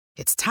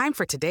It's time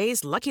for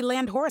today's Lucky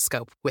Land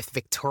horoscope with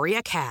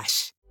Victoria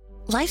Cash.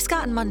 Life's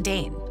gotten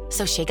mundane,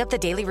 so shake up the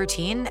daily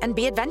routine and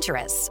be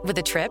adventurous with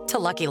a trip to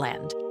Lucky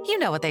Land. You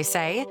know what they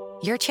say,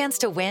 your chance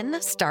to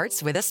win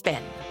starts with a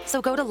spin.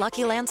 So go to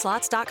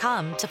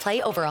LuckyLandSlots.com to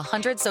play over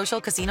 100 social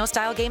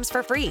casino-style games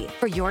for free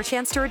for your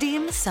chance to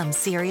redeem some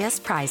serious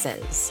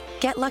prizes.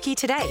 Get lucky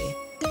today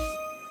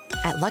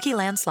at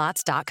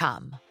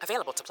LuckyLandSlots.com.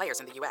 Available to players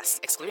in the U.S.,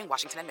 excluding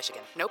Washington and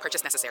Michigan. No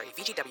purchase necessary.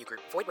 VGW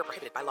Group. Void where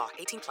prohibited by law.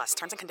 18+.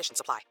 Terms and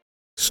conditions apply.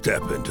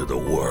 Step into the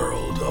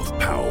world of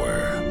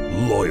power,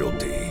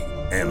 loyalty,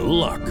 and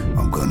luck.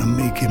 I'm gonna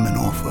make him an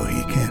offer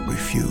he can't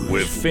refuse.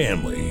 With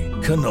family,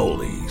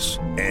 cannolis,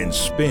 and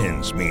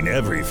spins mean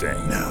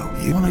everything. Now,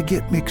 you wanna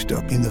get mixed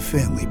up in the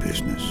family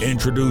business.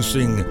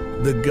 Introducing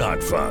The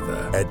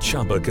Godfather at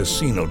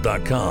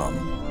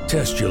ChumbaCasino.com.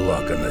 Test your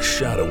luck in the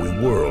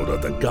shadowy world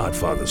of The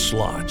Godfather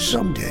slot.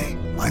 Someday,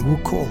 I will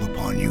call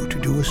upon you to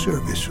do a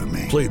service for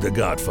me. Play The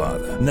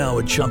Godfather now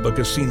at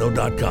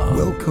ChumbaCasino.com.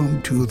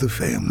 Welcome to the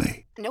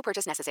family. No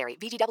purchase necessary.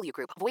 VGW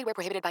Group. Void where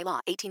prohibited by law.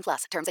 18+.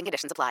 Terms and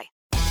conditions apply.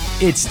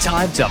 It's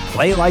time to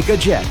Play Like a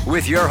Jet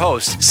with your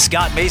host,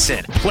 Scott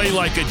Mason. Play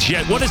like a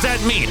Jet. What does that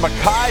mean?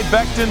 Mekhi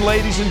Becton,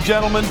 ladies and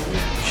gentlemen.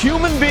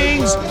 Human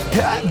beings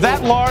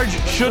that large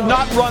should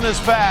not run as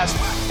fast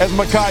as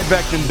Mekhi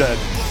Becton did.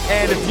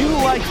 And if you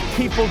like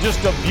people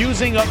just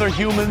abusing other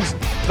humans,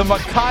 the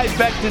Mekhi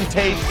Becton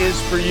tape is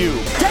for you.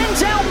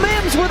 Denzel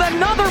Mims with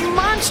another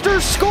monster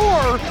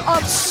score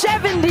of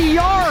 70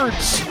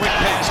 yards. Quick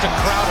pass to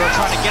Crowder,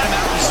 trying to get him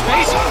out of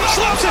space.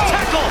 Slopes a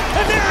tackle,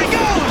 and there he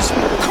goes.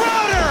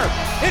 Crowder!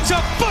 It's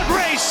a foot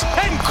race,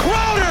 and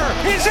Crowder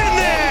is in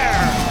there.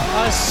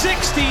 A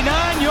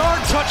 69-yard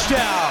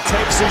touchdown.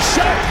 Takes a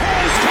shot.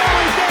 Here's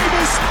Corey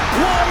Davis,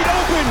 wide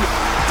open.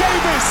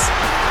 Davis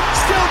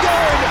still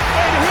going,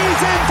 and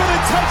he's in for the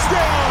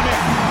touchdown.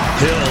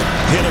 Hill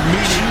hit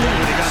immediately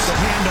when he got the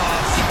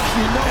handoff.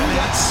 You know and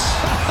that's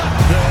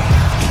the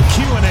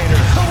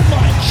Q-inator. Oh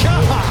my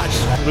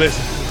gosh!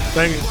 Listen,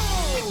 thank you.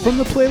 From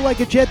the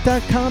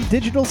PlayLikeAJet.com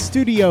digital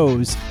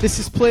studios, this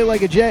is Play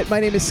Like a Jet. My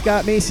name is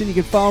Scott Mason. You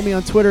can follow me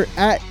on Twitter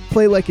at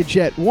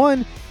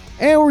PlayLikeAJet1.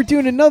 And we're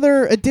doing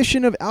another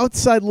edition of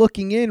Outside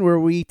Looking In, where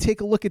we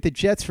take a look at the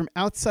Jets from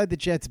outside the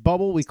Jets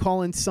bubble. We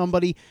call in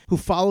somebody who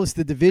follows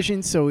the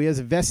division, so he has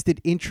a vested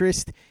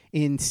interest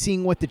in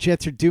seeing what the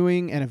Jets are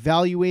doing and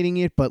evaluating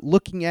it, but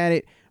looking at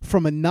it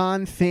from a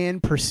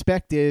non-fan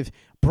perspective.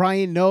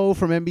 Brian Noe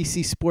from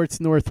NBC Sports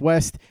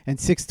Northwest and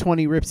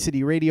 620 Rip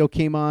City Radio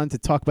came on to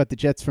talk about the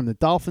Jets from the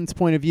Dolphins'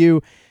 point of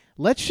view.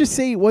 Let's just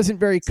say he wasn't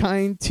very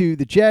kind to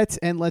the Jets,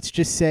 and let's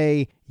just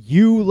say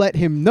you let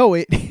him know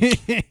it.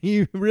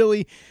 You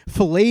really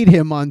filleted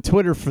him on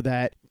Twitter for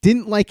that.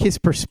 Didn't like his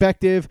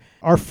perspective.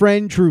 Our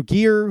friend Drew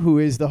Gear, who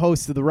is the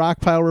host of the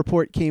Rockpile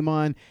Report, came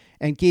on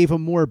and gave a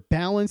more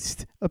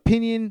balanced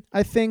opinion,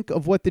 I think,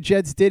 of what the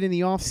Jets did in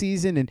the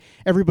offseason. And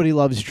everybody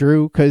loves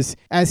Drew because,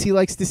 as he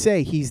likes to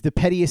say, he's the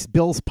pettiest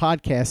Bills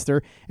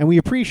podcaster, and we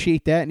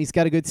appreciate that, and he's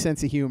got a good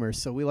sense of humor,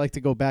 so we like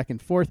to go back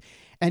and forth.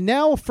 And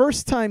now a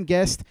first-time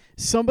guest,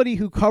 somebody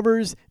who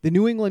covers the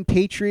New England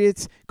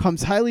Patriots,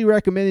 comes highly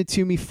recommended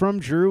to me from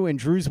Drew, and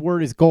Drew's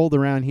word is gold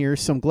around here,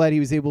 so I'm glad he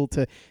was able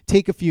to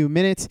take a few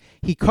minutes.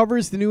 He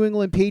covers the New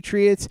England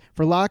Patriots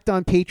for Locked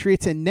On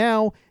Patriots, and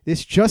now,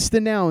 this just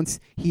announced,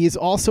 he is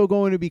also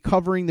going to be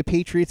covering the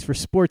Patriots for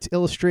Sports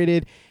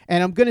Illustrated,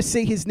 and I'm going to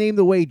say his name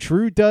the way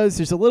Drew does.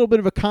 There's a little bit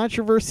of a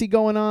controversy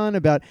going on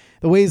about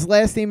the way his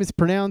last name is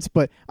pronounced,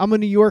 but I'm a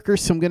New Yorker,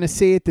 so I'm going to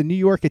say it the New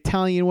York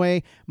Italian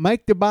way.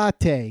 Mike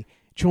D'Abate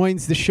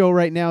joins the show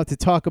right now to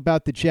talk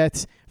about the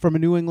Jets from a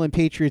New England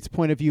Patriots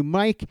point of view.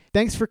 Mike,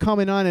 thanks for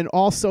coming on, and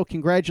also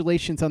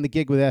congratulations on the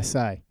gig with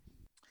SI.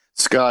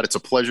 Scott, it's a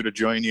pleasure to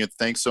join you.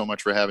 Thanks so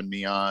much for having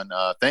me on.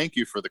 Thank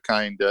you for the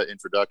kind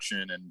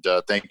introduction, and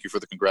thank you for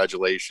the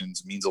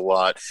congratulations. It means a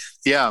lot.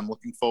 Yeah, I'm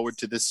looking forward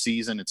to this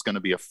season. It's going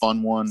to be a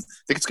fun one.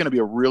 I think it's going to be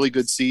a really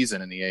good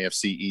season in the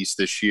AFC East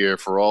this year.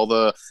 For all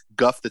the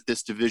guff that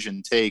this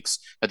division takes,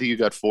 I think you've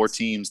got four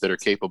teams that are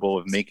capable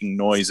of making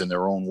noise in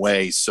their own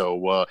way.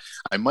 So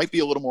I might be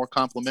a little more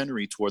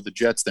complimentary toward the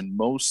Jets than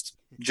most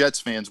Jets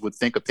fans would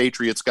think a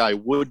Patriots guy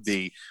would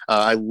be.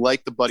 I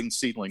like the budding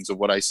seedlings of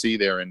what I see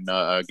there in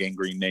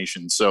Gangrene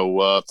Nation.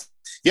 So,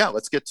 yeah,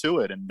 let's get to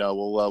it, and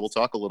we'll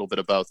talk a little bit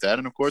about that.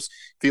 And, of course,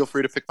 feel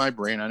free to pick my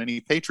brain on any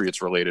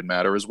Patriots-related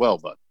matter as well,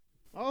 bud.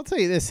 I'll tell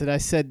you this, and I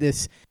said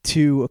this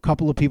to a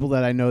couple of people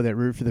that I know that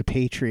root for the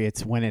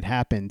Patriots when it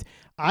happened.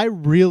 I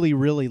really,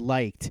 really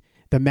liked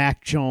the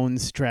Mac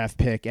Jones draft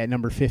pick at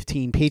number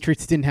 15.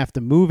 Patriots didn't have to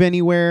move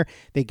anywhere.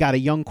 They got a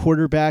young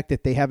quarterback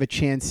that they have a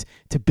chance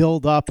to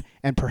build up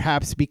and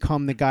perhaps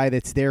become the guy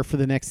that's there for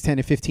the next 10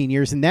 to 15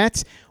 years. And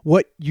that's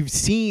what you've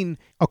seen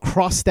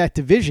across that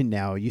division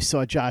now. You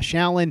saw Josh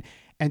Allen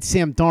and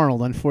Sam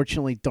Darnold.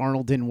 Unfortunately,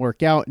 Darnold didn't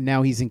work out, and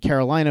now he's in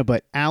Carolina,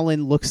 but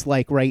Allen looks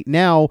like right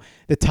now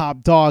the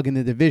top dog in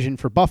the division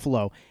for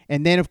Buffalo.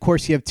 And then, of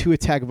course, you have Tua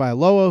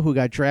Tagovailoa, who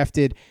got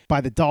drafted by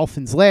the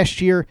Dolphins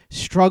last year,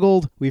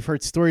 struggled. We've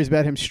heard stories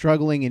about him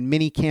struggling in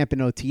minicamp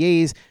and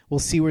OTAs. We'll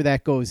see where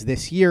that goes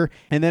this year.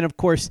 And then, of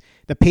course,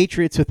 the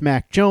Patriots with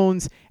Mac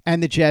Jones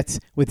and the Jets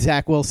with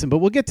Zach Wilson. But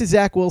we'll get to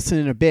Zach Wilson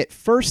in a bit.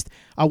 First,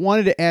 I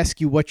wanted to ask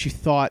you what you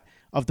thought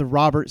of the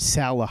Robert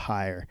Saleh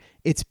hire.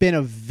 It's been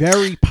a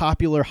very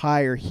popular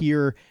hire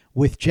here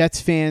with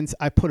Jets fans.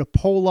 I put a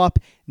poll up.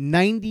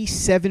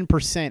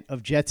 97%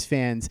 of Jets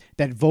fans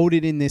that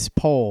voted in this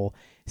poll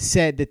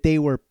said that they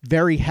were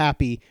very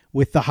happy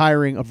with the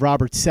hiring of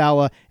Robert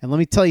Saleh. And let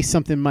me tell you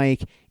something,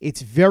 Mike.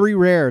 It's very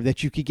rare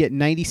that you could get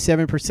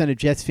 97% of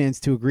Jets fans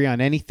to agree on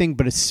anything,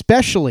 but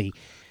especially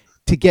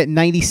to get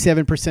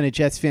 97% of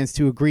Jets fans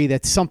to agree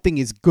that something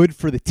is good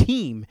for the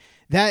team.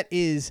 That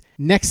is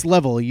next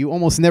level. You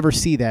almost never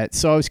see that.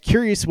 So I was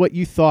curious what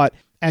you thought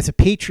as a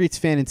Patriots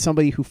fan and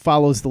somebody who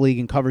follows the league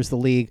and covers the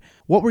league.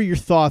 What were your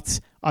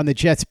thoughts on the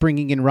Jets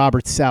bringing in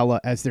Robert Saleh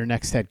as their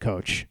next head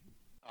coach?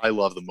 I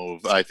love the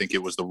move. I think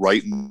it was the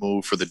right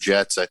move for the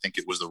Jets. I think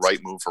it was the right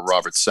move for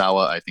Robert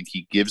Saleh. I think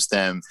he gives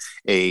them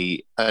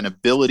an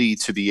ability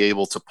to be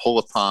able to pull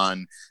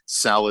upon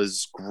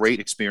Saleh's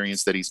great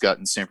experience that he's got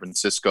in San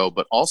Francisco,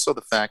 but also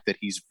the fact that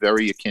he's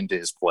very akin to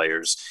his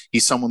players.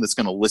 He's someone that's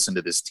going to listen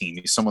to this team.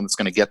 He's someone that's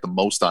going to get the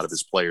most out of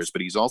his players,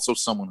 but he's also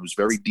someone who's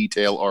very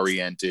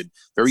detail-oriented,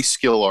 very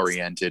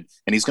skill-oriented,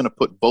 and he's going to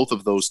put both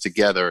of those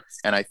together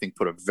and I think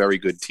put a very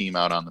good team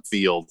out on the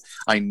field.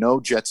 I know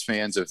Jets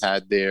fans have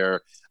had their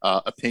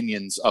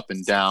opinions up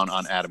and down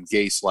on Adam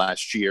Gase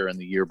last year and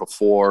the year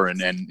before and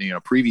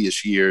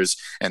previous years,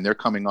 and they're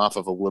coming off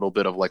of a little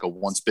bit of like a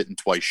once bitten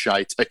twice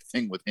shy type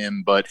thing with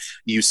him, but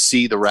you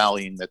see the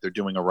rallying that they're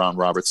doing around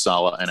Robert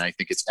Saleh, and I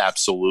think it's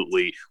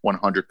absolutely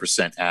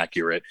 100%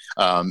 accurate.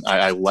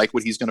 I like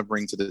what he's going to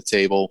bring to the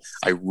table.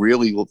 I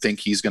really think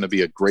he's going to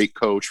be a great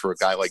coach for a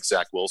guy like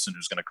Zach Wilson,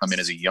 who's going to come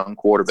in as a young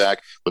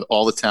quarterback with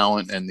all the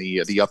talent and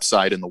the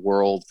upside in the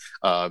world,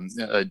 an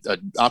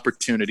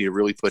opportunity to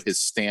really put his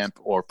stamp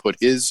or put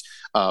his,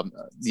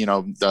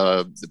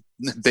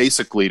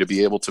 basically to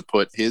be able to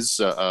put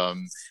his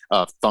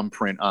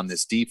thumbprint on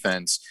this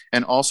defense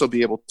and also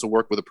be able to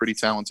work with a pretty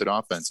talented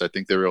offense. I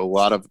think there are a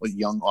lot of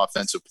young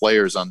offensive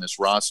players on this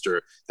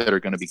roster that are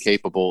going to be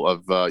capable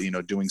of,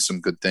 doing some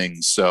good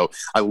things. So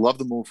I love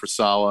the move for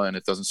Saleh, and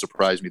it doesn't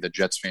surprise me that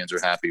Jets fans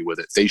are happy with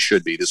it. They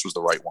should be. This was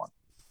the right one.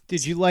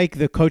 Did you like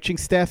the coaching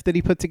staff that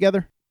he put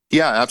together?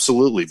 Yeah,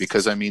 absolutely.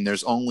 Because,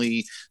 there's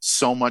only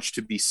so much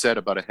to be said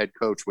about a head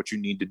coach. What you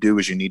need to do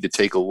is you need to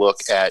take a look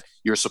at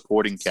your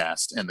supporting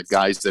cast and the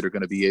guys that are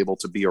going to be able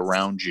to be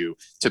around you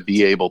to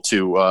be able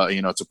to,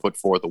 to put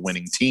forth a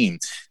winning team.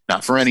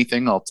 Not for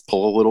anything, I'll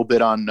pull a little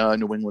bit on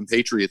New England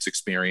Patriots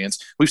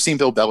experience. We've seen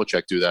Bill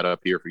Belichick do that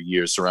up here for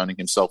years, surrounding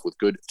himself with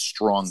good,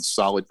 strong,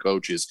 solid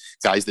coaches,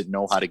 guys that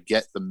know how to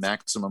get the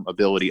maximum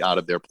ability out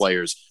of their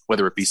players,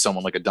 whether it be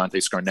someone like a Dante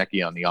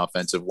Scarnecchia on the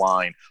offensive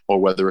line, or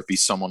whether it be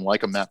someone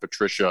like a Matt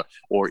Patricia,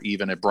 or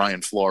even a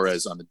Brian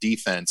Flores on the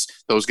defense.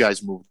 Those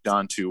guys moved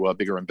on to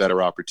bigger and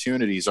better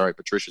opportunities. All right,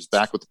 Patricia's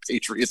back with the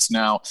Patriots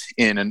now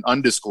in an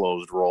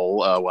undisclosed role.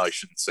 Well, I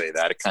shouldn't say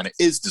that. It kind of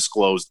is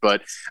disclosed,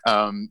 but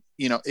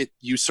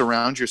you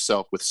surround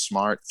yourself with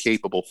smart,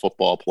 capable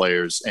football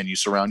players, and you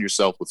surround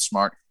yourself with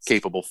smart,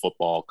 capable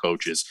football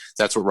coaches.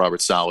 That's what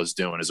Robert Saleh is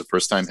doing. As a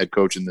first-time head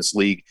coach in this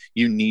league,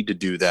 you need to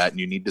do that, and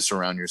you need to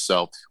surround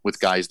yourself with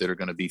guys that are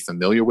going to be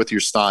familiar with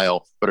your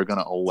style, but are going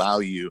to allow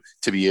you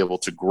to be able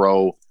to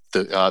grow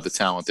the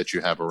talent that you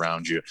have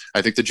around you.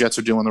 I think the Jets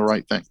are doing the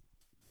right thing.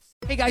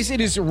 Hey guys, it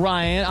is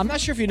Ryan. I'm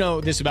not sure if you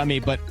know this about me,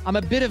 but I'm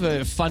a bit of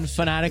a fun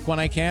fanatic when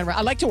I can.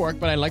 I like to work,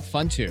 but I like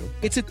fun too.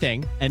 It's a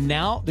thing. And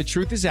now the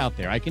truth is out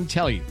there. I can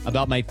tell you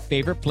about my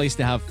favorite place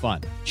to have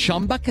fun.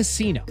 Chumba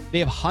Casino. They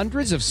have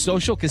hundreds of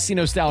social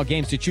casino style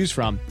games to choose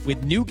from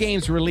with new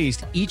games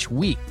released each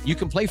week. You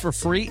can play for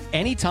free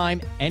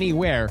anytime,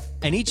 anywhere.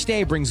 And each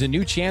day brings a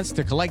new chance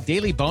to collect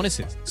daily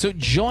bonuses. So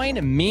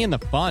join me in the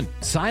fun.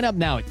 Sign up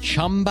now at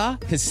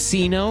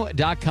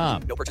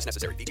ChumbaCasino.com. No purchase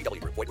necessary. VGW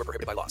Group. Void where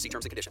prohibited by law. See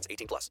terms and conditions.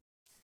 18+.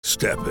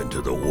 Step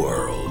into the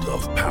world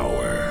of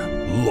power,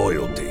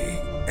 loyalty,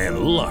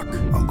 and luck.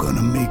 I'm going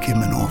to make him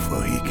an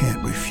offer he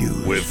can't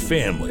refuse. With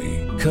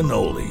family,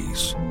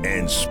 cannolis,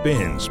 and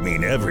spins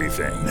mean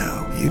everything.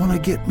 Now, you want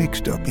to get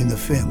mixed up in the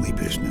family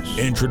business.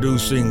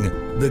 Introducing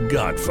The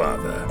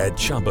Godfather at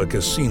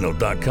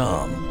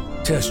ChumbaCasino.com.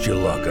 Test your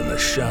luck in the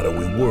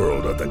shadowy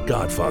world of The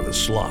Godfather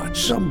slot.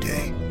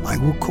 Someday, I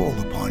will call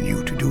upon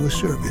you to do a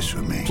service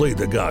for me. Play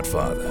The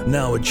Godfather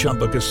now at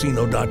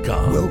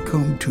ChumbaCasino.com.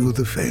 Welcome to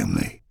the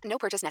family. No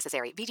purchase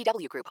necessary.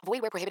 VGW Group.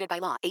 Void where prohibited by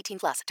law.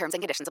 18+. Terms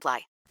and conditions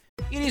apply.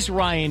 It is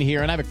Ryan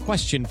here, and I have a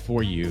question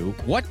for you.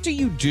 What do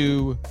you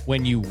do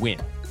when you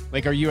win?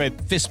 Like, are you a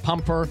fist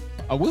pumper,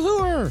 a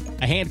woo-hooer,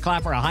 a hand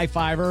clapper, a high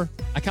fiver?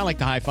 I kind of like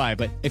the high five,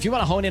 but if you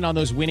want to hone in on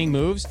those winning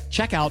moves,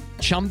 check out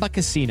Chumba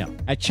Casino.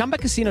 At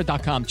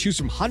ChumbaCasino.com, choose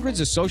from hundreds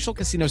of social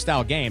casino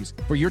style games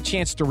for your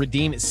chance to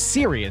redeem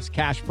serious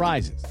cash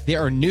prizes.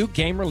 There are new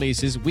game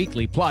releases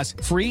weekly, plus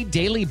free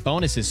daily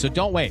bonuses. So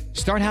don't wait.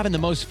 Start having the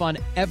most fun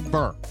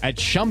ever at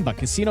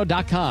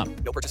ChumbaCasino.com.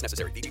 No purchase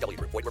necessary. VGW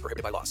Group. Void where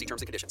prohibited by law. See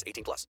terms and conditions.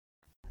 18+.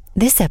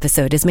 This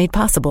episode is made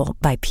possible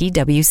by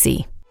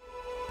PwC.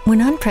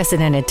 When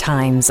unprecedented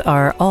times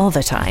are all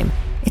the time,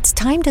 it's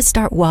time to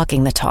start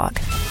walking the talk.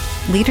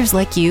 Leaders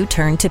like you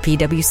turn to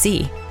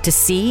PwC to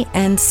see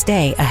and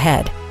stay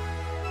ahead.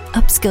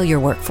 Upskill your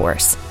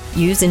workforce,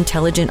 use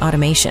intelligent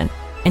automation,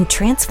 and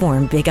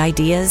transform big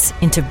ideas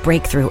into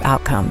breakthrough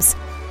outcomes.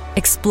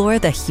 Explore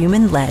the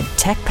human-led,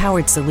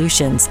 tech-powered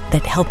solutions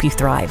that help you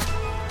thrive.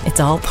 It's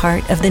all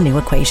part of The New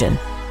Equation.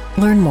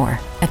 Learn more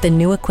at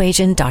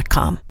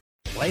thenewequation.com.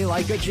 Play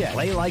like a Jet.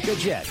 Play like a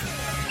Jet.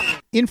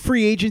 In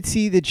free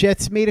agency, the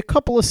Jets made a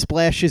couple of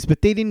splashes,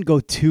 but they didn't go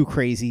too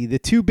crazy. The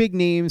two big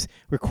names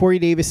were Corey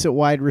Davis at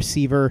wide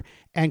receiver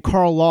and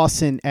Carl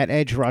Lawson at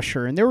edge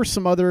rusher. And there were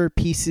some other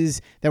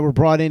pieces that were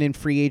brought in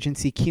free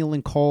agency.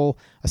 Keelan Cole,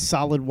 a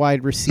solid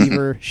wide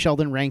receiver,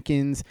 Sheldon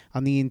Rankins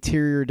on the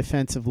interior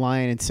defensive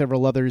line, and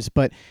several others.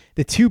 But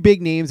the two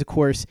big names, of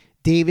course,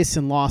 Davis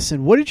and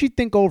Lawson. What did you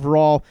think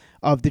overall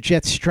of the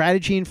Jets'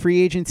 strategy in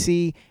free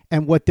agency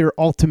and what their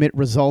ultimate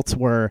results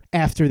were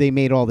after they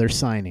made all their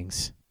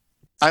signings?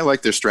 I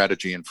like their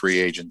strategy in free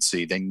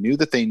agency. They knew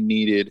that they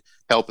needed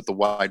help at the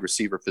wide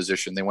receiver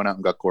position. They went out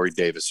and got Corey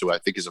Davis, who I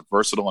think is a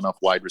versatile enough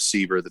wide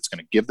receiver that's going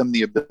to give them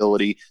the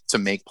ability to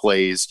make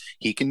plays.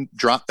 He can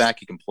drop back.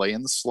 He can play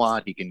in the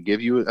slot. He can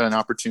give you an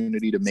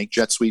opportunity to make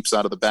jet sweeps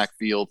out of the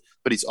backfield,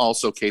 but he's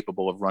also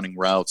capable of running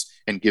routes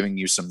and giving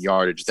you some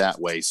yardage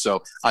that way.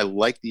 So I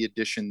like the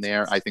addition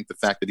there. I think the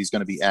fact that he's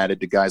going to be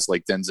added to guys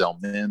like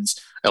Denzel Mims.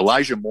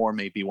 Elijah Moore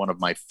may be one of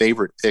my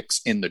favorite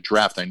picks in the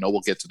draft. I know we'll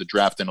get to the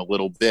draft in a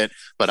little bit,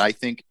 but I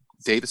think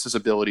Davis's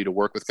ability to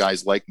work with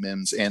guys like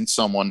Mims and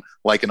someone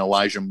like an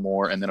Elijah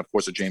Moore, and then, of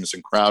course, a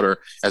Jamison Crowder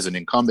as an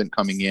incumbent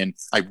coming in,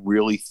 I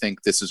really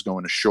think this is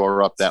going to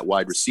shore up that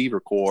wide receiver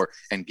core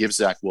and give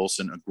Zach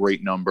Wilson a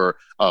great number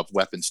of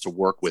weapons to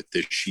work with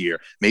this year.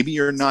 Maybe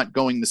you're not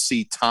going to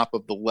see top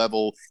of the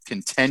level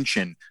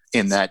contention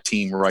in that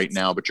team right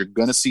now, but you're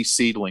going to see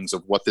seedlings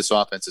of what this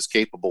offense is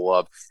capable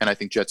of, and I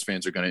think Jets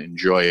fans are going to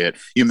enjoy it.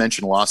 You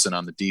mentioned Lawson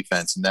on the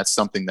defense, and that's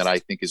something that I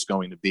think is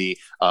going to be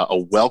a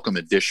welcome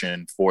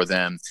addition for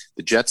them.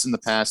 The Jets in the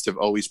past have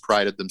always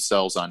prided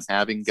themselves on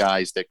having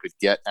guys that could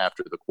get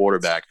after the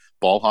quarterback,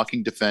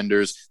 ball-hawking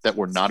defenders that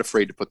were not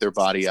afraid to put their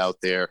body out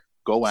there,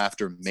 go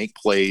after, make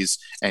plays,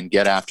 and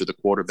get after the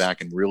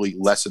quarterback and really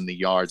lessen the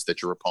yards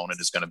that your opponent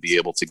is going to be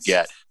able to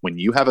get. When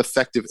you have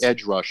effective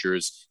edge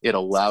rushers, it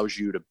allows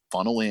you to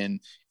funnel in,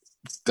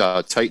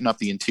 tighten up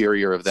the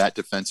interior of that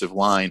defensive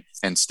line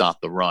and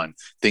stop the run.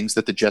 Things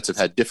that the Jets have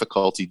had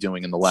difficulty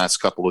doing in the last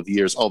couple of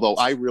years, although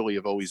I really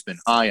have always been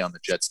high on the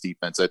Jets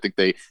defense. I think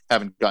they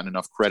haven't gotten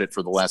enough credit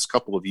for the last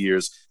couple of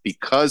years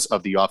because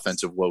of the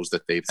offensive woes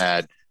that they've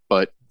had.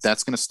 But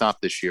that's going to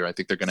stop this year. I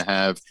think they're going to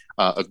have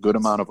a good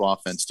amount of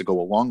offense to go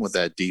along with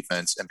that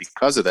defense. And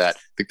because of that, I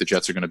think the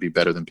Jets are going to be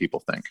better than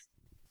people think.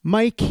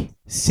 Mike,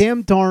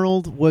 Sam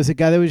Darnold was a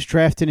guy that was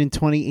drafted in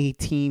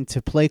 2018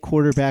 to play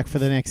quarterback for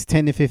the next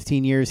 10 to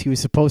 15 years. He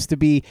was supposed to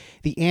be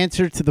the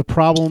answer to the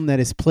problem that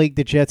has plagued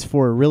the Jets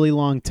for a really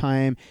long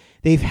time.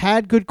 They've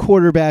had good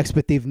quarterbacks,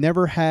 but they've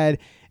never had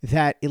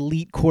that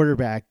elite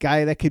quarterback,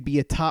 guy that could be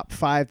a top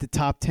 5 to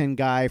top 10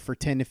 guy for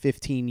 10 to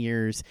 15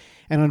 years.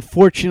 And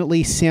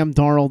unfortunately, Sam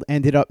Darnold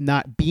ended up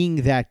not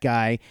being that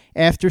guy.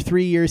 After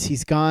 3 years,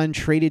 he's gone,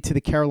 traded to the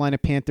Carolina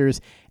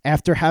Panthers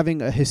after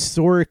having a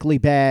historically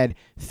bad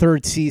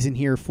third season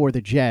here for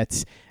the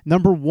Jets.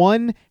 Number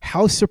one,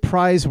 how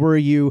surprised were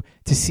you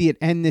to see it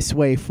end this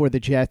way for the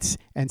Jets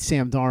and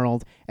Sam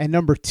Darnold? And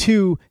number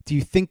two, do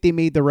you think they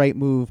made the right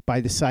move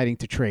by deciding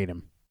to trade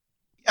him?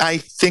 I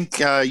think,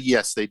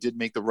 yes, they did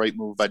make the right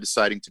move by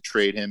deciding to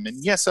trade him. And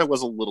yes, I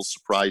was a little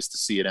surprised to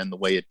see it end the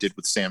way it did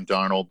with Sam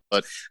Darnold.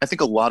 But I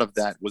think a lot of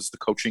that was the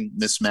coaching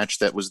mismatch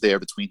that was there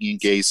between he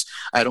and Gase.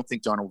 I don't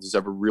think Darnold has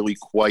ever really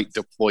quite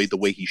deployed the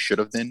way he should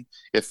have been,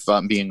 if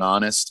I'm being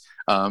honest.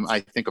 I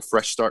think a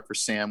fresh start for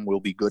Sam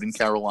will be good in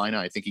Carolina.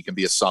 I think he can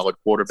be a solid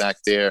quarterback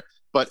there.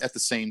 But at the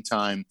same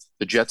time,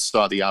 the Jets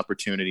saw the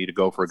opportunity to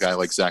go for a guy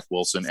like Zach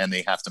Wilson, and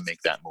they have to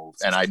make that move.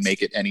 And I'd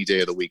make it any day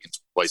of the week and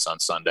twice on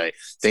Sunday.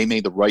 They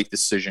made the right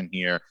decision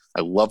here.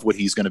 I love what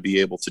he's going to be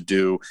able to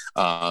do.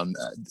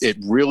 It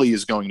really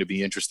is going to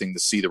be interesting to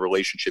see the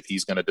relationship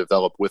he's going to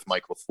develop with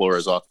Mike LaFleur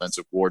as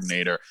offensive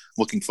coordinator.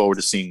 Looking forward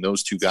to seeing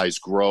those two guys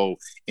grow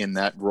in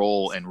that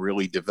role and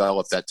really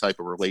develop that type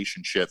of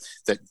relationship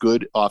that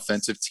good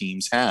offensive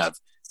teams have.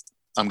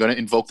 I'm going to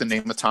invoke the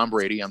name of Tom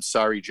Brady. I'm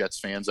sorry, Jets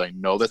fans. I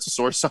know that's a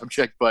sore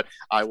subject, but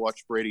I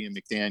watched Brady and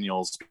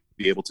McDaniels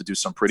be able to do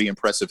some pretty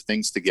impressive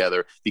things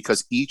together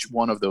because each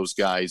one of those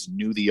guys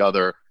knew the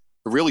other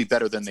really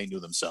better than they knew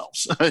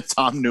themselves.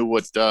 Tom knew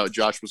what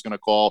Josh was going to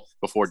call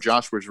before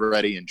Josh was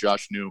ready, and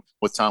Josh knew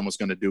what Tom was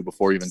going to do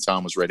before even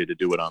Tom was ready to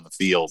do it on the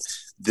field.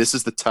 this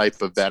is the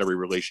type of battery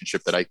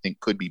relationship that I think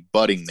could be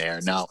budding there.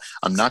 Now,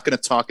 I'm not going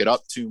to talk it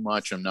up too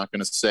much. I'm not going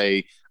to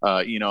say,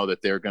 that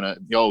they're going to,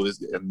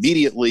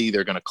 immediately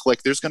they're going to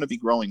click. There's going to be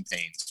growing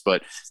pains.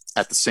 But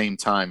at the same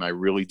time, I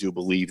really do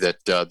believe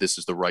that this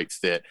is the right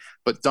fit.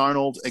 But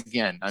Darnold,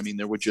 again, I mean,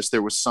 there were just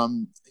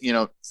some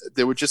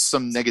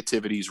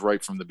negativities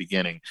right from the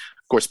beginning.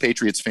 Of course,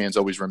 Patriots fans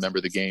always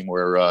remember the game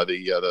where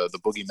the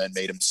boogeymen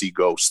made him see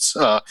ghosts.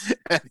 I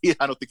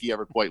don't think he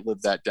ever quite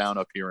lived that down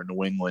up here in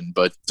New England.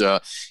 But,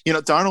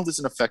 Darnold is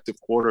an effective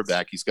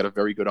quarterback. He's got a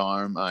very good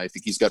arm. I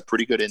think he's got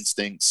pretty good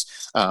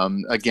instincts.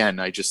 Again,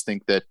 I just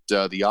think that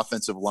the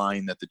offensive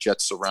line that the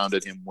Jets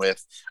surrounded him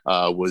with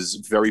was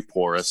very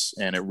porous,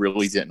 and it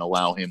really didn't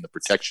allow him the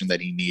protection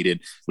that he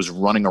needed. Was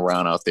running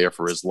around out there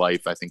for his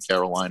life. I think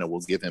Carolina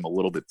will give him a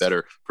little bit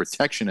better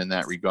protection in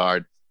that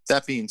regard.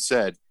 That being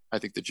said, I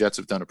think the Jets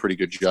have done a pretty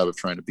good job of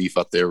trying to beef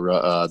up their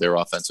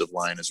offensive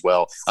line as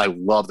well. I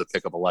love the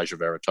pick of Elijah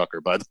Vera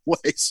Tucker, by the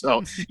way.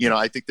 So,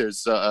 I think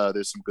there's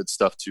some good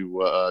stuff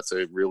to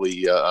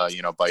really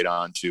bite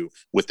on to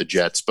with the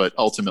Jets. But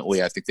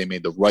ultimately, I think they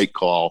made the right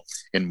call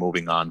in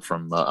moving on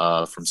from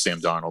Sam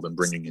Darnold and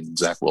bringing in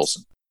Zach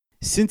Wilson.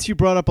 Since you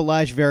brought up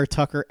Elijah Vera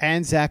Tucker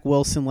and Zach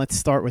Wilson, let's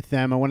start with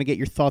them. I want to get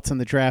your thoughts on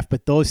the draft,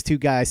 but those two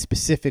guys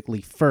specifically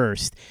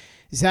first.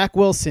 Zach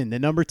Wilson, the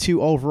number 2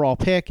 overall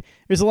pick.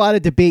 There's a lot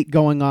of debate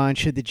going on.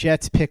 Should the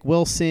Jets pick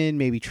Wilson,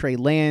 maybe Trey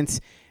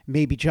Lance,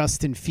 maybe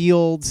Justin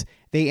Fields?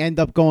 They end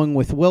up going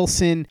with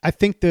Wilson. I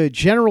think the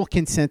general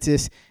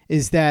consensus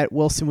is that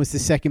Wilson was the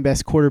second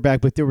best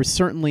quarterback, but there was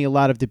certainly a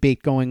lot of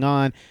debate going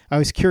on. I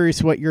was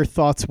curious what your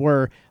thoughts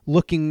were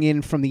looking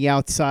in from the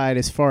outside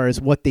as far as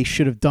what they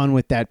should have done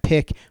with that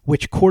pick,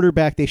 which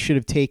quarterback they should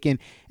have taken,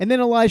 and then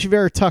Elijah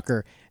Vera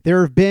Tucker.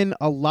 There have been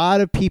a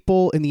lot of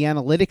people in the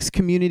analytics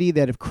community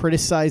that have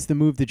criticized the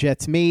move the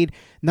Jets made.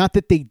 Not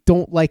that they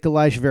don't like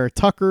Elijah Vera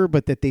Tucker,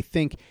 but that they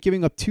think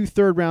giving up 2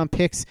 third-round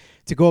picks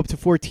to go up to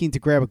 14 to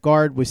grab a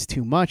guard was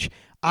too much.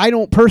 I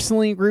don't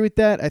personally agree with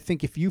that. I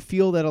think if you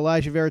feel that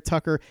Elijah Vera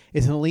Tucker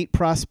is an elite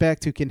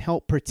prospect who can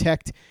help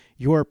protect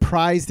your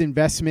prized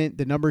investment,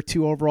 the number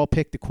 2 overall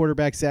pick, the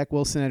quarterback Zach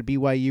Wilson at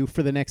BYU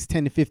for the next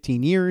 10 to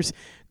 15 years,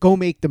 go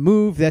make the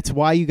move. That's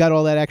why you got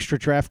all that extra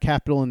draft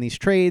capital in these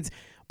trades.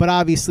 But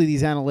obviously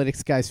these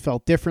analytics guys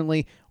felt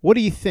differently. What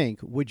do you think?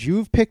 Would you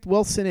have picked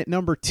Wilson at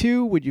number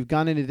 2? Would you have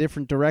gone in a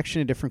different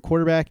direction, a different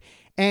quarterback?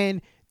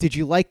 And did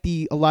you like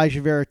the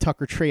Elijah Vera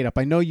Tucker trade up?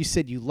 I know you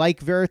said you like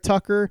Vera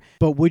Tucker,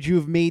 but would you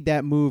have made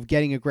that move,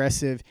 getting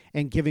aggressive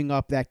and giving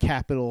up that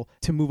capital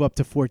to move up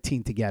to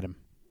 14 to get him?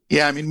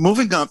 Yeah, I mean,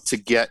 moving up to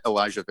get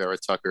Elijah Vera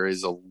Tucker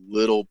is a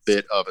little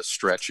bit of a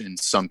stretch in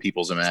some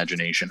people's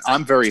imagination.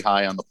 I'm very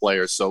high on the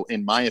player, so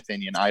in my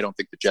opinion, I don't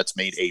think the Jets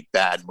made a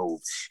bad move.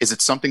 Is it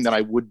something that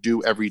I would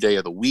do every day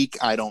of the week?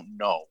 I don't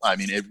know. I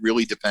mean, it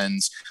really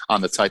depends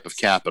on the type of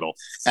capital.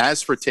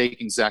 As for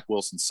taking Zach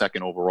Wilson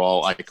second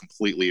overall, I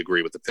completely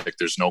agree with the pick.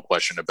 There's no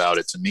question about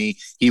it. To me,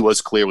 he was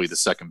clearly the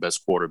second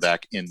best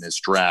quarterback in this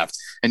draft.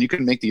 And you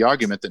can make the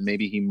argument that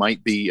maybe he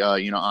might be,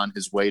 on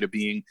his way to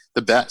being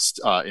the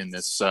best in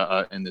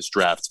this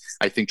draft.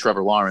 I think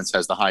Trevor Lawrence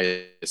has the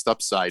highest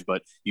upside,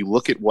 but you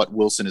look at what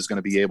Wilson is going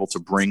to be able to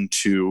bring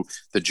to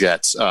the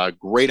Jets.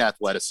 Great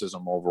athleticism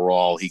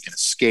overall. He can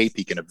escape.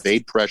 He can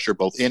evade pressure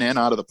both in and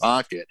out of the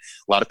pocket.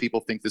 A lot of people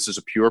think this is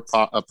a pure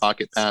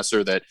pocket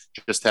passer that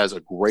just has a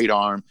great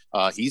arm.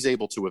 He's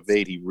able to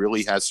evade. He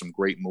really has some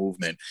great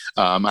movement.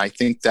 I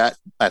think that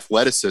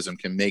athleticism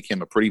can make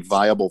him a pretty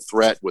viable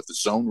threat with the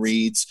zone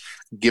reads,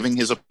 giving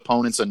his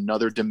opponents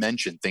another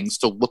dimension, things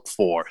to look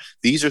for.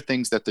 These are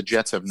things that the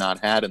Jets have not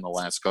had in the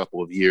last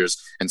couple of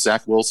years. And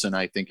Zach Wilson,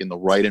 I think, in the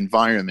right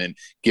environment,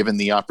 given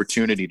the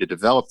opportunity to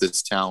develop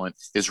this talent,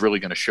 is really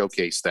going to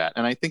showcase that.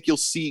 And I think you'll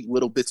see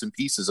little bits and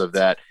pieces of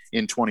that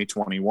in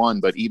 2021,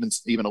 but even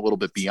a little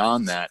bit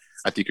beyond that,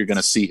 I think you're going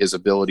to see his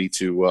ability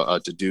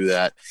to do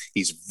that.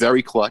 He's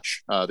very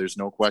clutch. There's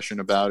no question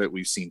about it.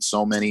 We've seen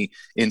so many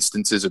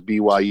instances of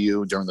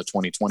BYU during the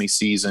 2020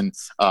 season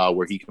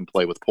where he can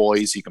play with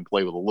poise. He can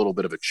play with a little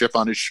bit of a chip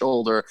on his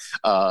shoulder.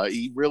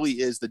 He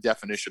really is the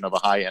definition of a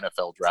high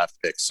NFL draft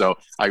pick. So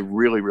I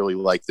really, really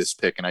like this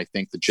pick, and I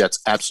think the Jets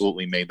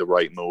absolutely made the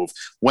right move.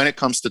 When it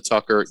comes to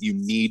Tucker, you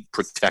need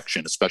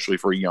protection, especially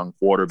for a young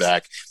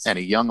quarterback, and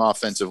a young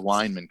offensive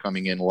lineman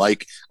coming in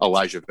like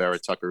Elijah Vera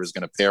Tucker is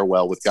going to pair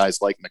well with guys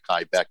like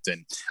Mekhi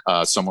Becton,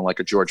 someone like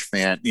a George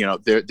Fant.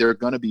 They're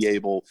going to be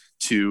able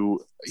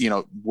to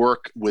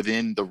work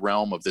within the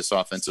realm of this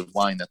offensive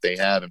line that they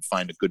have and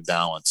find a good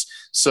balance.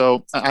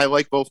 So I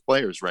like both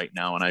players right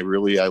now, and I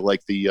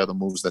like the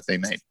moves that they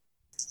made.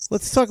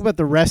 Let's talk about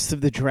the rest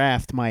of the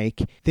draft,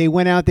 Mike. They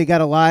went out, they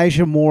got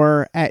Elijah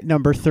Moore at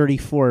number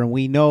 34, and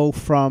we know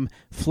from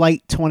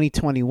Flight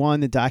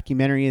 2021, the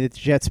documentary that the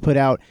Jets put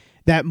out,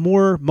 that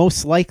Moore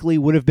most likely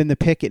would have been the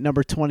pick at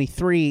number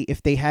 23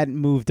 if they hadn't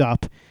moved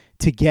up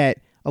to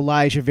get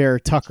Elijah Vera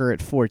Tucker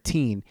at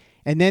 14.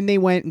 And then they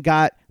went and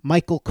got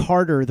Michael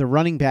Carter, the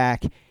running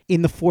back,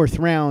 in the 4th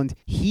round.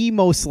 He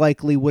most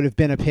likely would have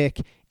been a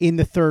pick in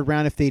the 3rd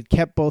round if they'd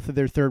kept both of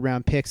their 3rd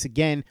round picks.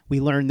 Again, we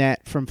learned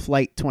that from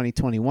Flight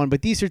 2021,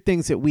 but these are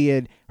things that we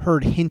had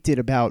heard hinted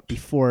about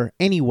before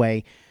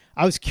anyway.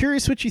 I was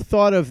curious what you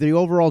thought of the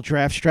overall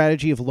draft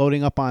strategy of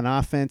loading up on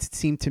offense. It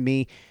seemed to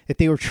me that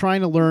they were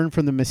trying to learn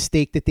from the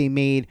mistake that they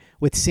made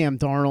with Sam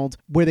Darnold,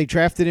 where they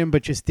drafted him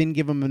but just didn't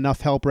give him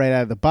enough help right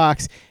out of the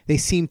box. They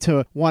seem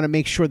to want to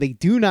make sure they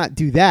do not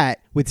do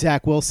that with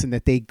Zach Wilson,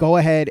 that they go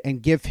ahead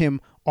and give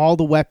him all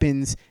the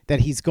weapons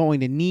that he's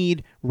going to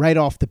need right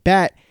off the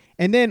bat.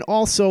 And then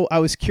also, I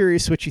was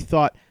curious what you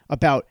thought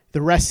about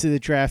the rest of the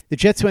draft. The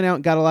Jets went out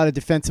and got a lot of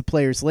defensive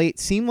players late.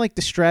 Seemed like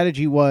the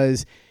strategy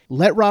was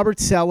let Robert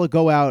Saleh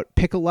go out,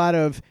 pick a lot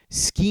of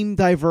scheme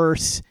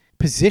diverse,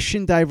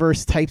 position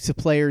diverse types of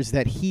players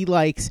that he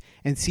likes,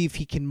 and see if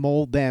he can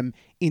mold them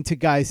into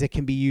guys that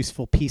can be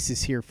useful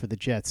pieces here for the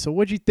Jets. So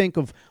what'd you think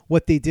of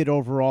what they did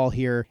overall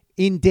here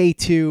in day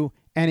 2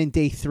 and in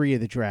day 3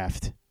 of the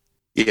draft?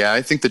 Yeah,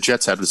 I think the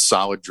Jets had a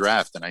solid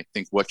draft, and I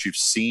think what you've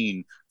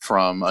seen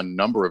from a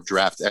number of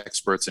draft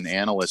experts and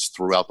analysts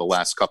throughout the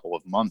last couple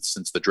of months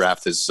since the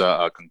draft has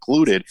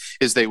concluded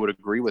is they would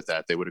agree with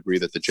that. They would agree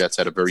that the Jets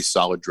had a very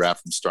solid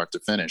draft from start to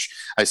finish.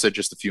 I said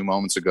just a few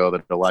moments ago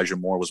that Elijah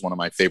Moore was one of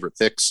my favorite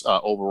picks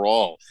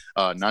overall,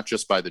 not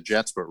just by the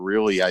Jets, but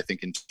really I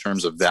think in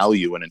terms of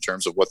value and in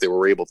terms of what they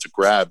were able to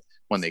grab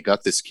when they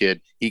got this kid.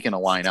 He can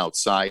align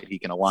outside. He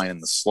can align in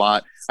the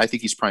slot. I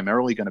think he's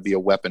primarily going to be a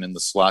weapon in the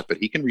slot, but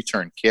he can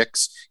return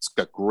kicks. He's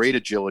got great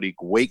agility,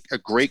 great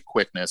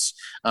quickness.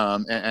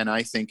 And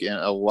I think in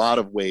a lot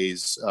of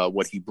ways,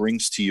 what he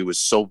brings to you is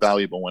so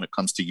valuable when it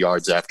comes to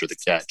yards after the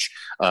catch.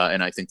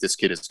 And I think this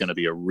kid is going to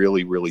be a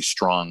really, really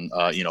strong,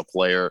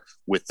 player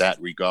with that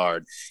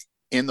regard.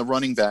 In the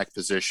running back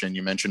position,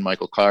 you mentioned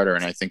Michael Carter,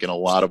 and I think in a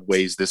lot of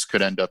ways this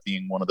could end up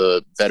being one of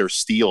the better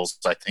steals.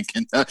 I think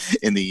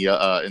in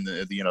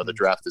the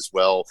draft as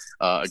well.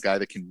 A guy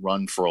that can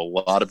run for a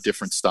lot of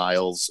different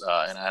styles,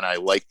 and I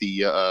like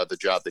the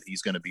job that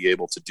he's going to be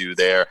able to do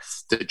there.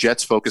 The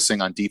Jets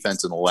focusing on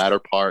defense in the latter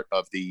part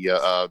of the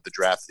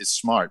draft is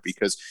smart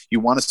because you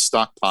want to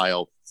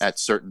stockpile at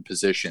certain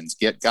positions,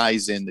 get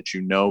guys in that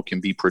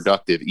can be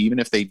productive, even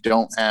if they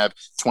don't have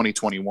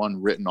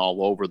 2021 written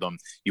all over them.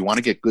 You want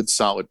to get good,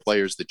 solid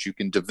players that you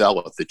can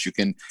develop, that you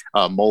can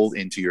mold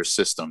into your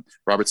system.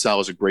 Robert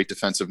Saleh is a great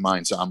defensive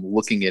mind, so I'm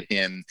looking at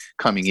him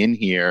coming in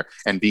here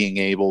and being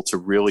able to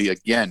really,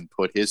 again,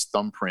 put his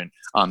thumbprint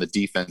on the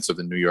defense of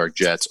the New York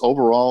Jets.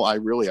 Overall, I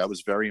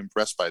was very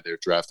impressed by their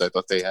draft. I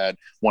thought they had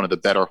one of the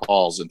better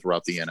hauls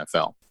throughout the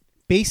NFL.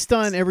 Based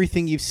on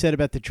everything you've said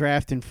about the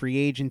draft and free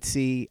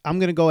agency, I'm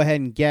going to go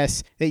ahead and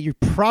guess that you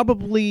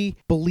probably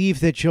believe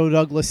that Joe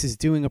Douglas is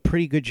doing a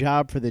pretty good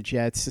job for the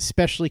Jets,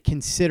 especially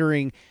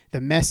considering the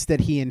mess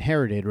that he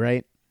inherited,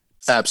 right?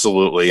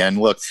 Absolutely. And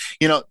look,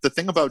 the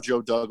thing about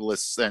Joe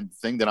Douglas and the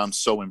thing that I'm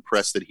so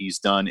impressed that he's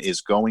done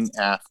is going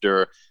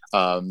after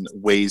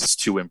ways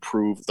to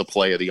improve the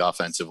play of the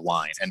offensive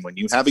line. And when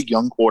you have a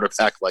young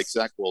quarterback like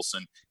Zach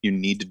Wilson, you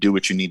need to do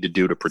what you need to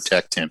do to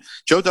protect him.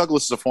 Joe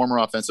Douglas is a former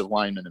offensive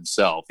lineman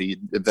himself. He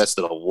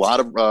invested a lot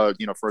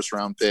of first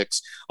round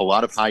picks, a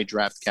lot of high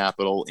draft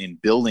capital in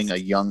building a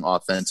young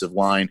offensive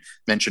line.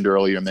 Mentioned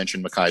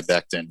Mekhi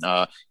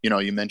Becton.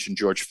 You mentioned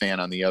George Fant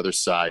on the other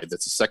side.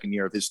 That's the second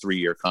year of his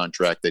 3-year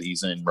contract that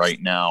he's in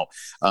right now.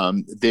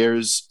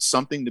 There's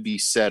something to be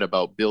said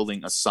about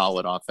building a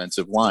solid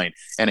offensive line.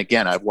 And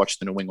again, I've watched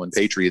the New England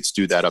Patriots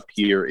do that up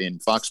here in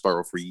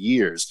Foxborough for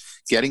years,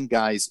 getting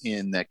guys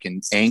in that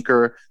can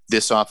anchor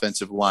this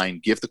offensive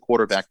line, give the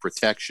quarterback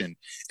protection,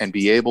 and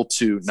be able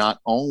to not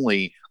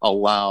only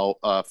allow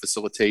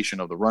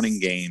facilitation of the running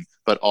game,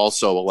 but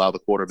also allow the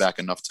quarterback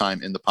enough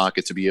time in the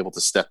pocket to be able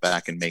to step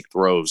back and make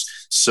throws.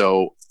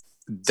 So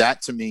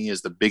that to me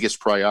is the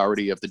biggest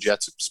priority of the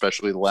Jets,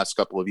 especially the last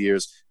couple of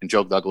years. And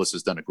Joe Douglas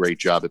has done a great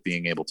job at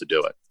being able to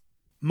do it.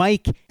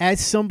 Mike,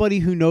 as somebody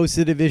who knows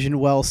the division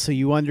well, so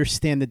you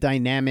understand the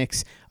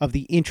dynamics of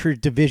the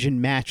inter-division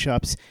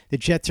matchups, the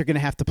Jets are going to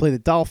have to play the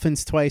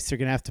Dolphins twice, they're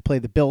going to have to play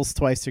the Bills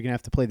twice, they're going to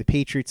have to play the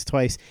Patriots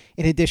twice,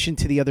 in addition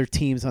to the other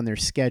teams on their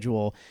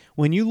schedule.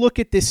 When you look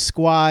at this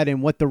squad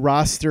and what the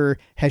roster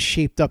has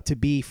shaped up to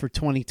be for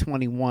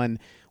 2021,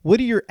 what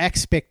are your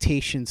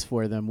expectations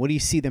for them? What do you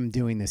see them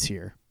doing this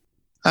year?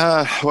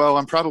 Well,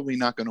 I'm probably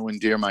not going to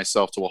endear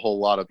myself to a whole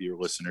lot of your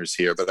listeners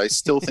here, but I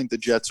still think the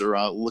Jets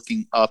are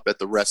looking up at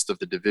the rest of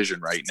the division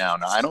right now.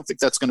 Now, I don't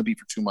think that's going to be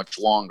for too much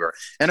longer,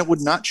 and it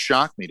would not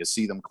shock me to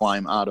see them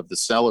climb out of the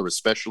cellar,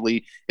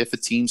 especially if a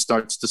team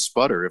starts to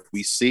sputter. If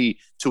we see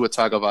Tua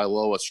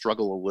Tagovailoa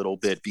struggle a little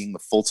bit being the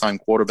full-time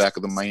quarterback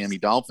of the Miami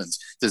Dolphins,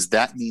 does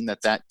that mean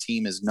that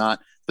team is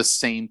not the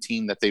same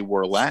team that they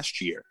were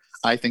last year?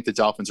 I think the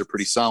Dolphins are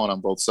pretty solid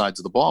on both sides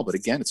of the ball, but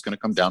again, it's going to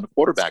come down to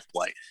quarterback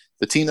play.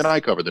 the team that I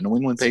cover, the New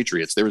England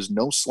Patriots, there is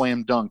no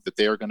slam dunk that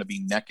they are going to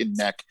be neck and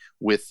neck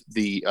with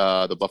the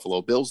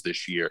Buffalo Bills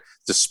this year,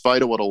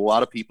 despite of what a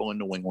lot of people in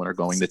New England are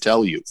going to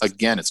tell you.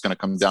 Again, it's going to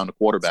come down to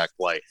quarterback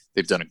play.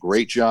 They've done a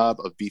great job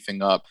of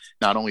beefing up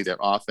not only their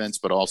offense,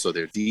 but also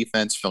their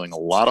defense, filling a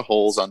lot of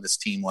holes on this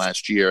team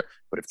last year.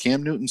 But if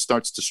Cam Newton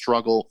starts to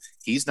struggle,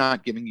 he's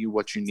not giving you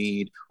what you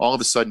need. All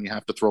of a sudden, you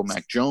have to throw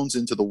Mac Jones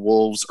into the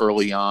Wolves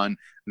early on.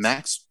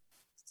 Mac's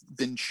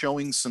been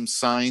showing some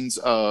signs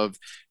of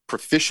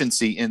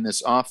proficiency in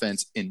this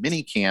offense in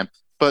minicamp,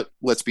 but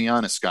let's be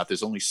honest, Scott,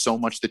 there's only so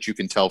much that you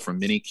can tell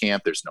from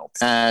minicamp. There's no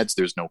pads,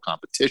 there's no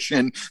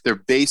competition. They're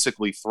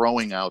basically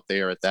throwing out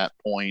there at that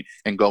point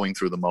and going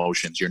through the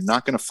motions. You're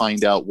not going to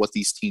find out what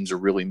these teams are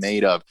really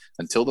made of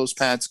until those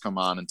pads come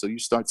on, until you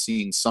start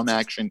seeing some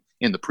action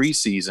in the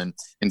preseason,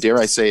 and dare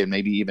I say it,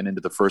 maybe even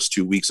into the first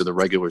 2 weeks of the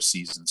regular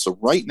season. So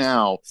right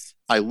now,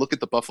 I look at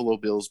the Buffalo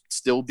Bills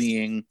still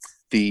being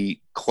the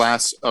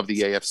class of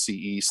the AFC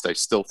East. I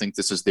still think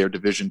this is their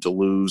division to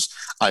lose.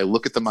 I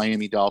look at the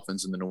Miami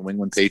Dolphins and the New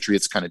England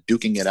Patriots kind of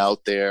duking it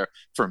out there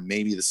for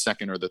maybe the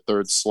second or the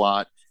third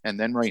slot. And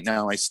then right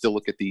now, I still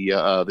look at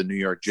the New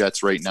York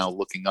Jets right now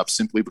looking up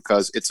simply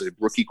because it's a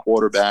rookie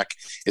quarterback.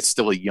 It's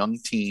still a young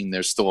team.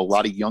 There's still a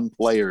lot of young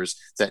players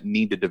that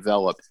need to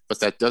develop, but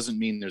that doesn't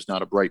mean there's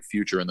not a bright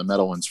future in the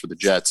Meadowlands for the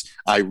Jets.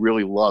 I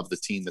really love the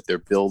team that they're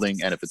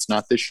building, and if it's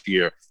not this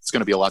year, it's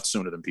going to be a lot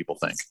sooner than people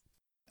think.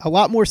 A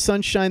lot more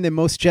sunshine than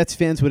most Jets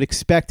fans would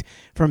expect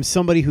from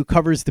somebody who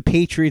covers the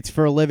Patriots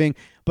for a living,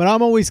 but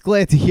I'm always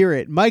glad to hear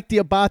it. Mike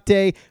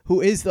Diabate, who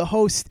is the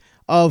host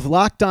of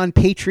Locked On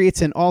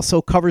Patriots and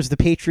also covers the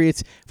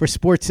Patriots for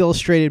Sports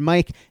Illustrated.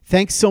 Mike,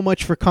 thanks so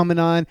much for coming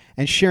on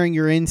and sharing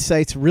your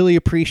insights. Really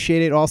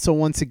appreciate it. Also,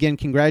 once again,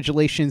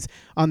 congratulations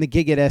on the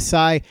gig at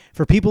SI.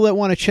 For people that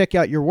want to check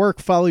out your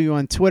work, follow you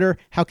on Twitter,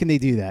 how can they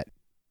do that?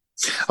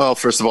 Oh,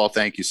 first of all,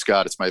 thank you,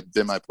 Scott. It's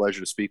been my pleasure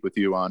to speak with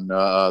you on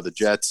the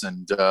Jets,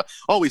 and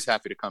always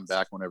happy to come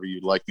back whenever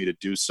you'd like me to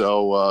do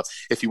so.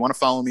 If you want to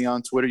follow me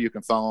on Twitter, you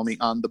can follow me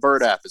on the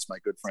Bird app, as my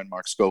good friend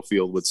Mark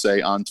Schofield would say,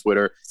 on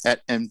Twitter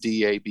at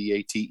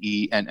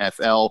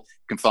MDABATENFL.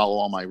 You can follow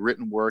all my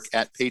written work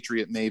at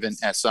Patriot Maven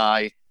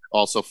SI,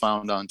 also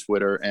found on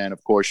Twitter. And,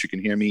 of course, you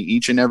can hear me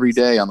each and every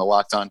day on the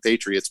Locked On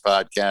Patriots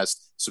podcast.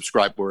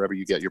 Subscribe wherever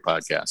you get your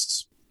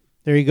podcasts.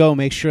 There you go.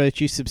 Make sure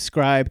that you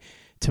subscribe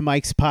to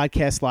Mike's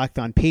podcast, Locked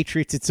On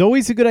Patriots. It's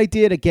always a good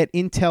idea to get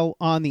intel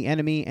on the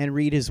enemy and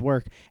read his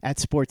work at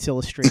Sports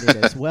Illustrated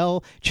as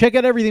well. Check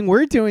out everything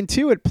we're doing,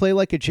 too, at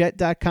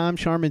playlikeajet.com.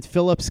 Charmin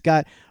Phillips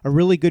got a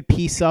really good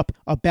piece up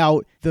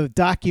about the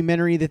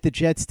documentary that the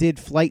Jets did,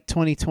 Flight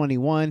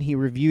 2021. He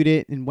reviewed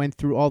it and went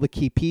through all the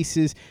key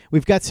pieces.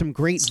 We've got some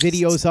great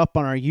videos up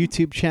on our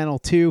YouTube channel,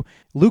 too.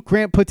 Luke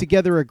Grant put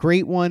together a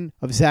great one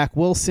of Zach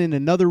Wilson,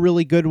 another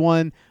really good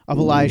one of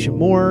Elijah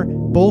Moore,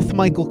 both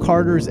Michael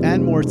Carter's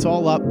and more. It's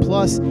all up.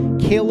 Plus,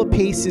 Kayla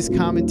Pace's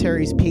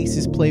commentaries,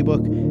 Pace's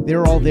playbook,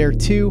 they're all there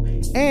too.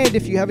 And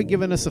if you haven't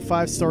given us a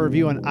 5-star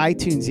review on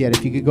iTunes yet,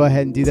 if you could go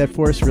ahead and do that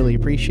for us, really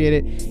appreciate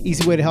it.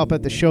 Easy way to help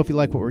out the show if you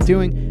like what we're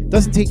doing.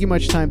 Doesn't take you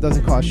much time,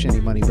 doesn't cost you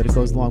any money, but it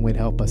goes a long way to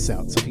help us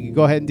out. So if you could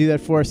go ahead and do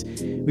that for us,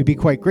 we'd be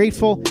quite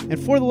grateful.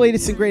 And for the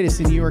latest and greatest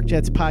in New York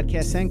Jets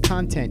podcasts and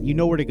content, you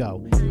know where to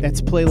go.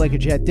 That's Play Like a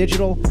Jet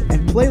Digital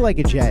and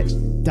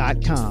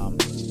playlikeajet.com.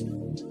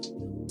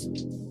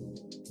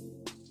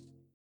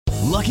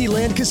 Lucky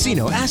Land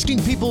Casino,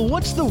 asking people,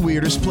 what's the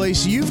weirdest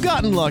place you've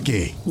gotten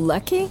lucky?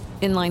 Lucky?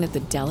 In line at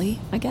the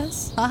deli, I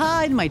guess?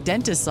 Aha, in my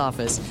dentist's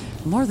office.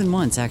 More than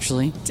once,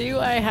 actually. Do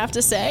I have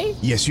to say?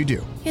 Yes, you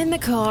do. In the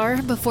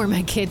car before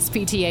my kids'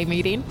 PTA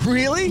meeting.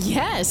 Really?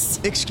 Yes.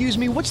 Excuse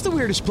me, what's the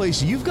weirdest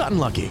place you've gotten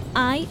lucky?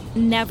 I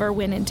never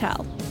win and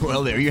tell.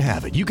 Well, there you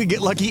have it. You can get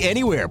lucky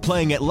anywhere,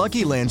 playing at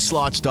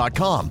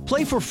LuckyLandSlots.com.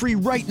 Play for free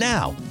right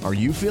now. Are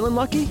you feeling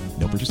lucky?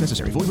 No purchase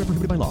necessary. Void where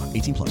prohibited by law.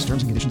 18+.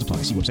 Terms and conditions apply.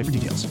 See website for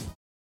details.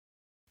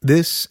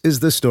 This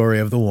is the story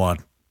of the one.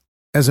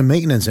 As a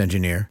maintenance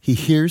engineer, he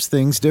hears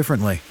things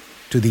differently.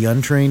 To the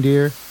untrained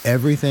ear,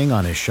 everything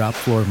on his shop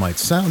floor might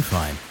sound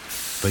fine,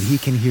 but he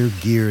can hear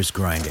gears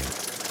grinding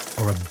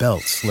or a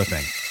belt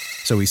slipping.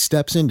 So he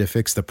steps in to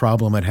fix the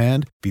problem at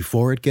hand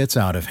before it gets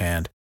out of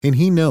hand. And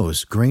he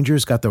knows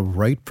Grainger's got the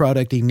right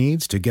product he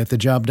needs to get the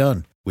job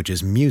done, which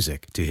is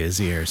music to his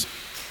ears.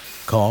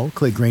 Call,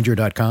 click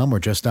Grainger.com, or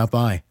just stop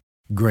by.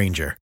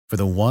 Grainger, for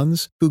the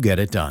ones who get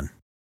it done.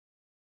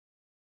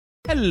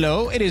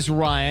 Hello, it is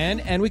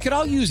Ryan, and we could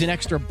all use an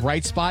extra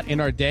bright spot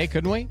in our day,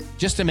 couldn't we?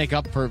 Just to make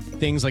up for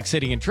things like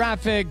sitting in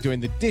traffic, doing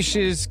the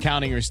dishes,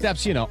 counting your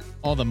steps, you know,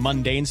 all the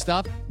mundane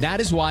stuff. That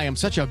is why I'm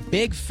such a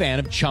big fan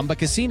of Chumba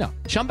Casino.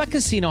 Chumba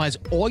Casino has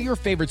all your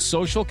favorite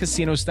social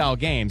casino-style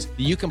games that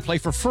you can play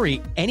for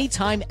free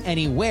anytime,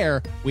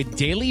 anywhere with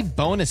daily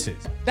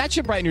bonuses. That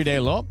should brighten your day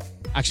a little.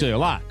 Actually, a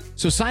lot.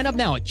 So sign up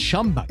now at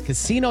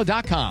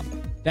ChumbaCasino.com.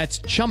 That's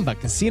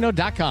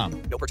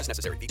ChumbaCasino.com. No purchase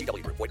necessary.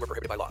 VGW Group. Void where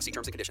prohibited by law. See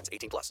terms and conditions.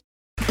 18+.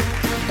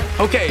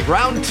 Okay,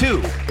 round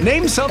two.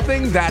 Name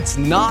something that's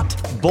not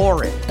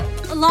boring.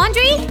 A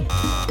laundry?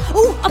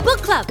 Ooh, a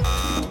book club.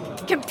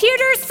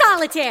 Computer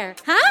solitaire,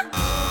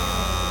 huh?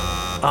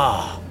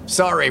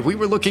 Sorry, we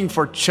were looking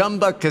for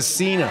Chumba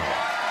Casino.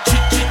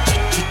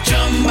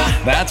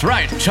 That's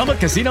right.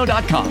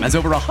 ChumbaCasino.com has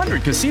over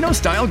 100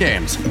 casino-style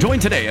games. Join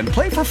today and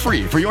play for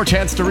free for your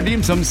chance to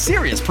redeem some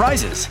serious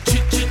prizes.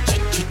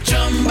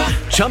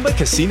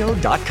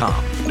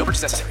 ChumbaCasino.com. No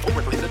purchase necessary. Void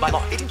where prohibited by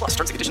law. 18 plus.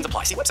 Terms and conditions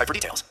apply. See website for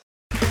details.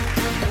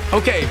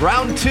 Okay,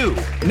 round 2.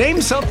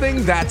 Name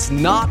something that's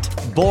not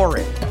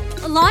boring.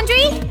 A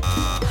laundry?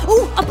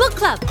 Ooh, a book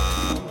club.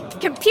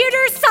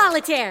 Computer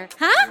solitaire,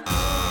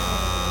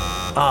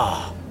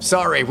 huh?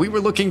 Sorry, we were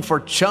looking for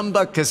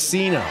Chumba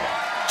Casino.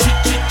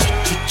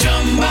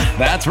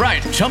 That's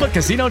right.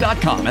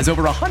 ChumbaCasino.com has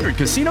over 100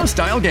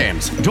 casino-style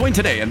games. Join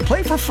today and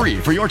play for free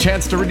for your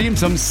chance to redeem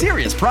some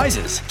serious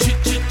prizes.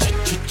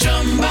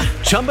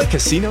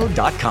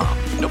 ChumbaCasino.com.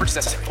 No purchase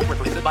necessary. Void where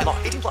prohibited by law.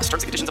 18 plus.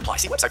 Terms and conditions apply.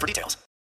 See website for details.